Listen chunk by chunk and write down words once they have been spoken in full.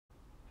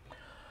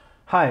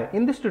Hi,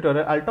 in this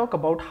tutorial, I'll talk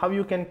about how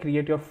you can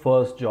create your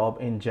first job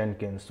in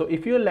Jenkins. So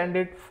if you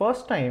landed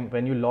first time,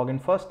 when you log in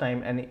first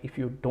time, and if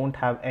you don't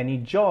have any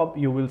job,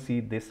 you will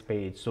see this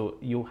page. So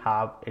you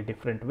have a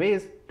different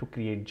ways to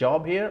create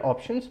job here,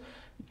 options,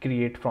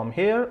 create from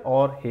here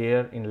or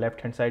here in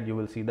left hand side, you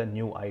will see the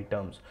new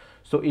items.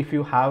 So if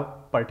you have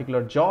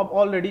particular job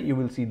already, you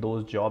will see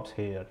those jobs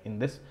here in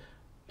this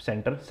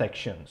center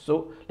section.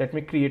 So let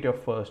me create your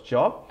first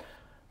job.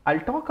 I'll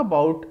talk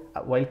about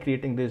while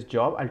creating this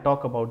job, I'll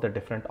talk about the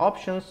different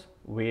options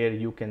where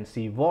you can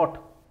see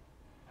what.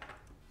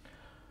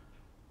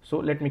 So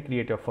let me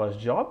create your first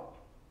job.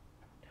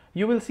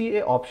 You will see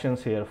a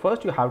options here.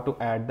 First, you have to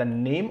add the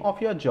name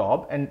of your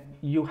job and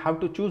you have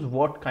to choose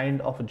what kind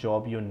of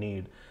job you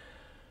need.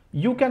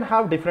 You can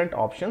have different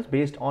options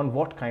based on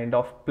what kind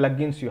of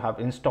plugins you have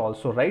installed.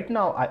 So right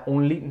now I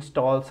only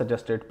install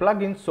suggested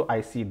plugins. So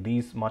I see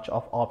these much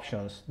of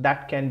options.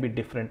 That can be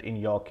different in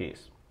your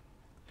case.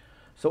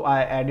 So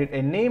I added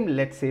a name,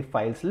 let's say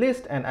files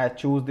list, and I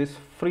choose this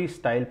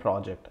freestyle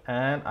project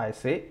and I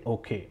say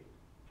okay.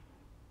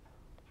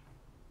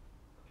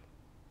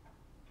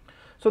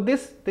 So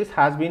this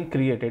has been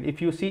created.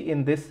 If you see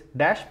in this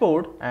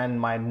dashboard and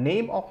my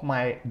name of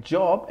my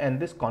job and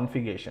this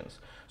configurations.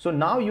 So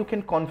now you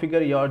can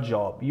configure your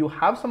job. You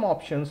have some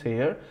options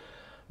here.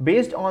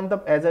 Based on the,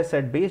 as I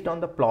said, based on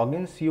the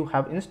plugins you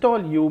have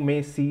installed, you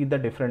may see the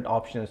different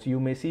options. You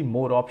may see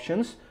more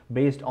options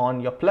based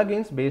on your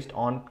plugins, based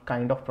on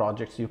kind of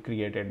projects you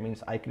created.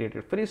 Means I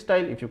created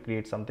freestyle. If you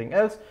create something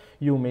else,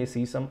 you may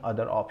see some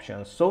other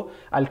options. So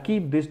I'll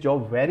keep this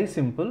job very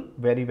simple,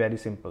 very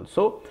simple.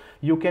 So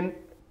you can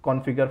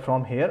configure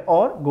from here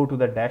or go to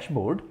the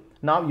dashboard.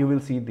 Now you will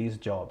see these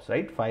jobs,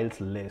 right? Files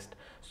list.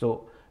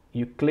 So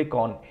you click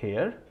on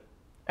here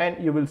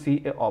and you will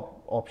see an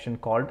option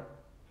called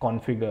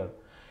configure.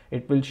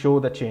 It will show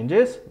the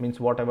changes,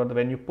 means whatever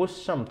when you push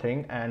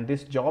something and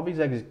this job is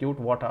execute,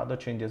 what are the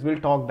changes.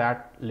 We'll talk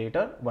that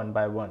later one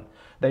by one.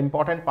 The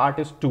important part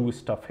is two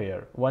stuff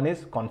here. One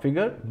is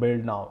configure,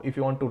 build now. If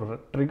you want to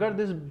trigger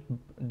this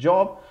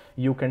job,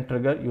 you can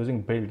trigger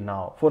using build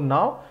now. For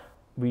now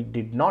we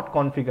did not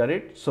configure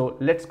it, so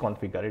let's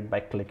configure it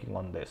by clicking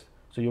on this.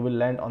 So you will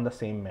land on the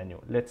same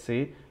menu. Let's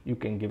say you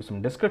can give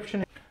some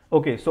description.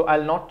 Okay, so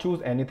I'll not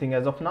choose anything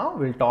as of now.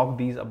 We'll talk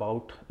these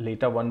about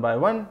later one by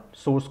one.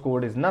 Source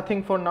code is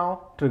nothing for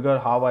now. Trigger,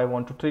 how I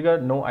want to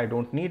trigger. No, I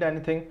don't need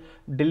anything.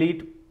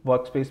 Delete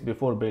workspace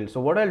before build.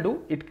 So what I'll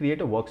do, it create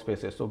a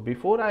workspaces. So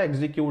before I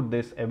execute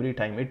this every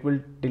time, it will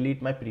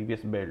delete my previous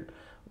build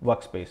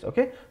workspace.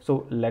 Okay,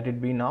 so let it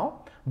be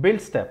now.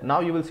 Build step. Now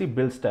you will see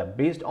build step.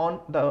 Based on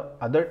the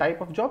other type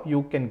of job,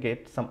 you can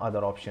get some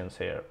other options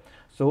here.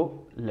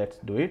 So let's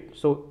do it.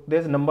 So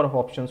there's a number of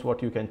options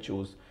what you can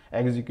choose.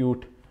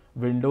 Execute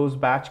Windows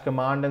batch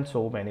command and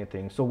so many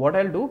things. So what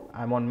I'll do,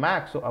 I'm on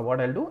Mac, so what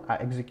I'll do, I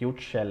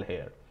execute shell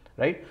here.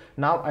 Right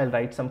now I'll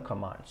write some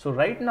commands. So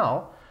right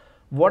now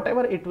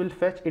whatever it will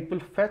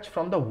fetch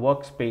from the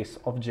workspace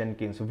of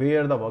Jenkins,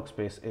 where the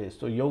workspace is.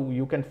 So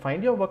you can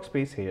find your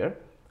workspace here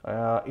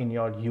in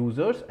your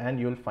users and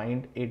you'll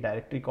find a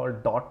directory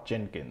called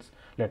 .jenkins.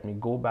 Let me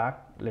go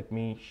back, let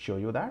me show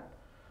you that.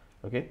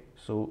 Okay,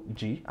 so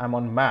G, I'm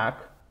on Mac,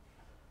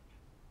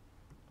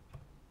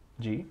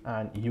 G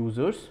and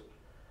users.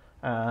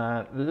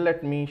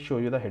 Let me show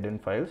you the hidden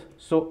files.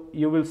 So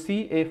you will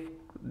see a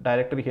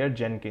directory here,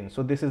 Jenkins.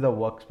 So this is the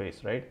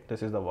workspace, right?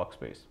 This is the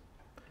workspace.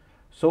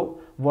 So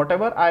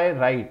whatever I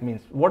write,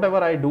 means whatever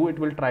I do, it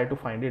will try to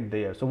find it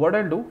there. So what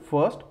I'll do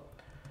first,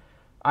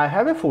 I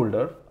have a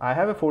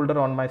folder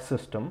on my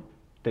system,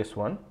 this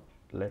one.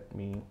 Let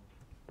me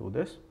do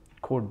this,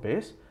 code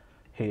base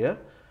here.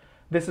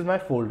 This is my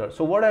folder.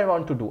 So what I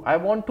want to do, I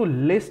want to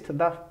list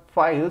the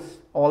files,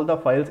 all the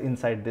files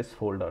inside this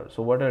folder.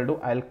 So what I'll do,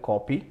 I'll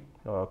copy,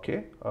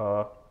 okay,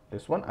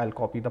 this one, I'll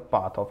copy the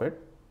path of it,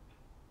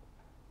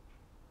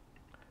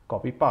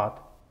 copy path.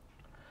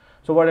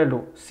 So what I'll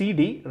do,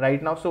 cd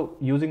right now. So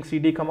using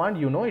cd command,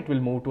 you know, it will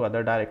move to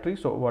other directory.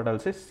 So what I'll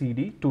say,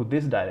 cd to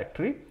this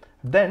directory.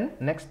 Then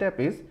next step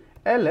is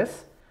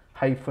ls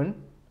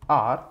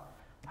 -r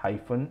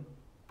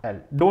 -l.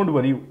 Don't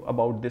worry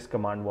about this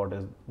command.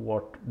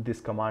 What this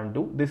command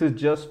do? This is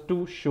just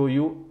to show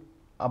you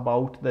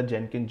about the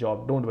Jenkins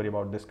job. Don't worry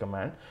about this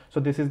command. So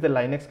this is the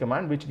Linux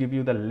command which give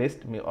you the list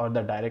or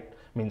the direct,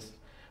 means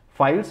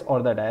files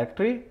or the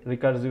directory.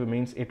 Recursive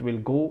means it will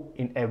go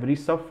in every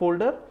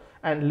subfolder,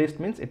 and list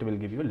means it will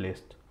give you a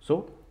list.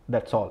 So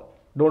that's all.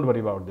 Don't worry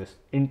about this.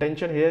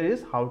 Intention here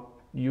is how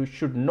you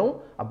should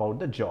know about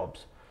the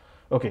jobs.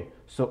 Okay,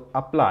 so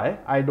apply.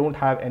 I don't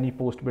have any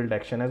post build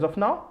action as of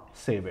now.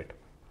 Save it.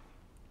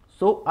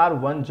 So our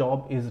one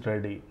job is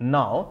ready.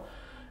 Now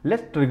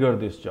let's trigger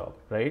this job,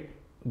 right?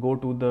 Go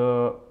to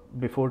the,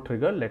 before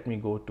trigger, let me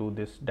go to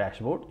this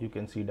dashboard. You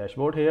can see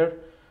dashboard here.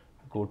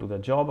 Go to the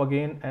job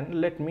again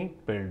and let me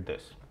build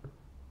this.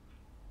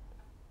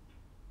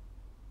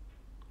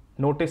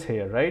 Notice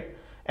here, right?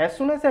 As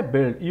soon as I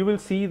build, you will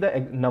see the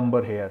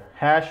number here,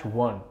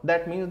 #1.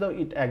 That means that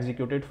it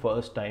executed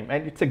first time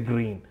and it's a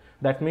green.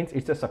 That means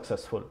it's a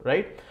successful,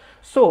 right?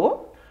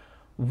 So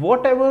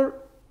Whatever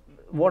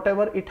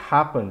it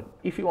happened,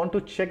 if you want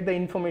to check the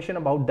information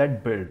about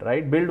that build,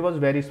 right? Build was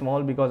very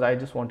small because I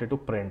just wanted to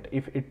print.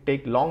 If it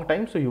take long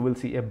time, so you will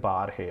see a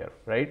bar here,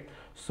 right?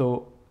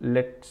 So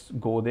let's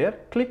go there,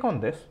 click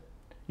on this,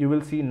 you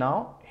will see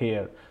now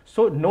here,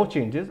 so no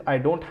changes, I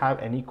don't have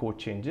any code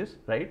changes,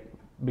 right?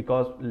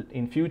 Because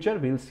in future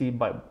we'll see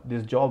by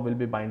this job will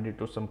be binded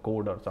to some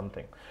code or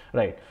something,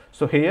 right?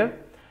 So here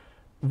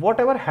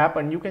whatever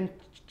happened, you can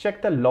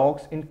check the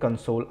logs in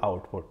console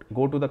output.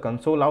 Go to the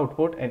console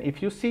output, and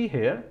if you see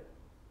here,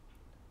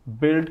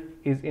 build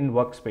is in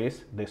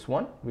workspace, this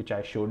one which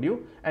I showed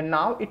you, and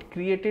now it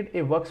created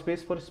a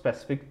workspace for a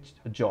specific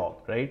job,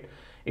 right?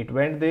 It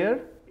went there,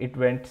 it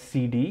went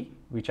cd,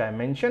 which I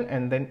mentioned,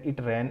 and then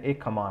it ran a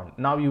command.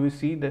 Now you will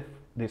see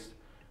this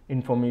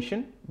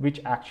information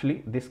which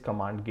actually this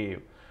command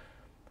gave.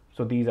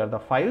 So these are the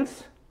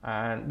files,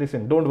 and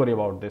listen, don't worry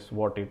about this,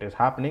 what it is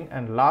happening,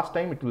 and last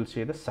time it will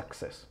say the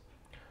success.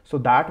 So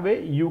that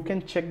way you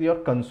can check your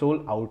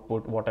console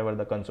output, whatever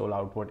the console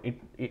output,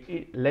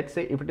 let's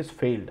say if it is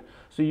failed,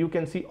 so you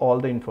can see all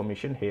the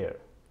information here.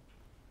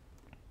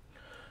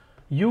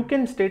 You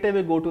can straight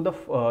away go to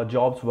the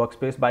jobs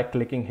workspace by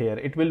clicking here.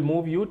 It will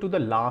move you to the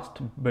last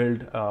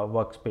build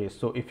workspace.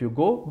 So if you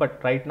go, but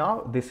right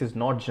now this is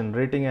not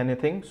generating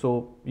anything,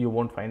 so you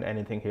won't find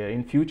anything here.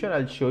 In future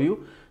I'll show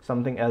you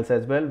something else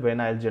as well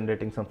when I'll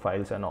generating some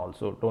files and all,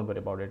 so don't worry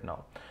about it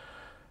now.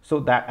 So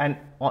that, and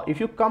if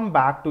you come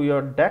back to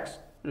your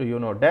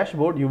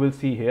dashboard, you will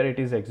see here it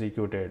is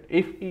executed.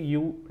 If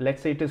you,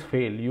 let's say it is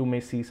failed, you may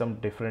see some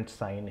different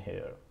sign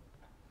here.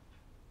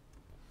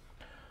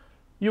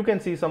 You can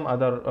see some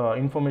other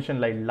information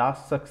like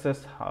last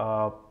success,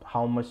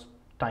 how much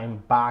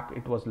time back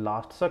it was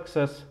last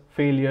success,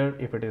 failure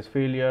if it is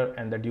failure,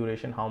 and the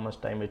duration, how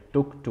much time it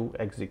took to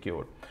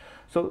execute.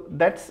 So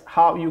that's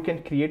how you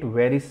can create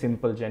very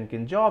simple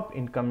Jenkins job.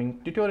 In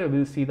coming tutorial,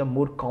 we'll see the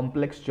more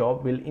complex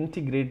job. We'll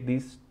integrate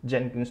these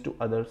Jenkins to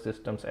other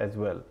systems as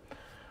well.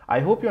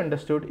 I hope you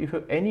understood. If you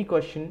have any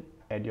question,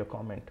 add your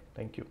comment.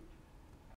 Thank you.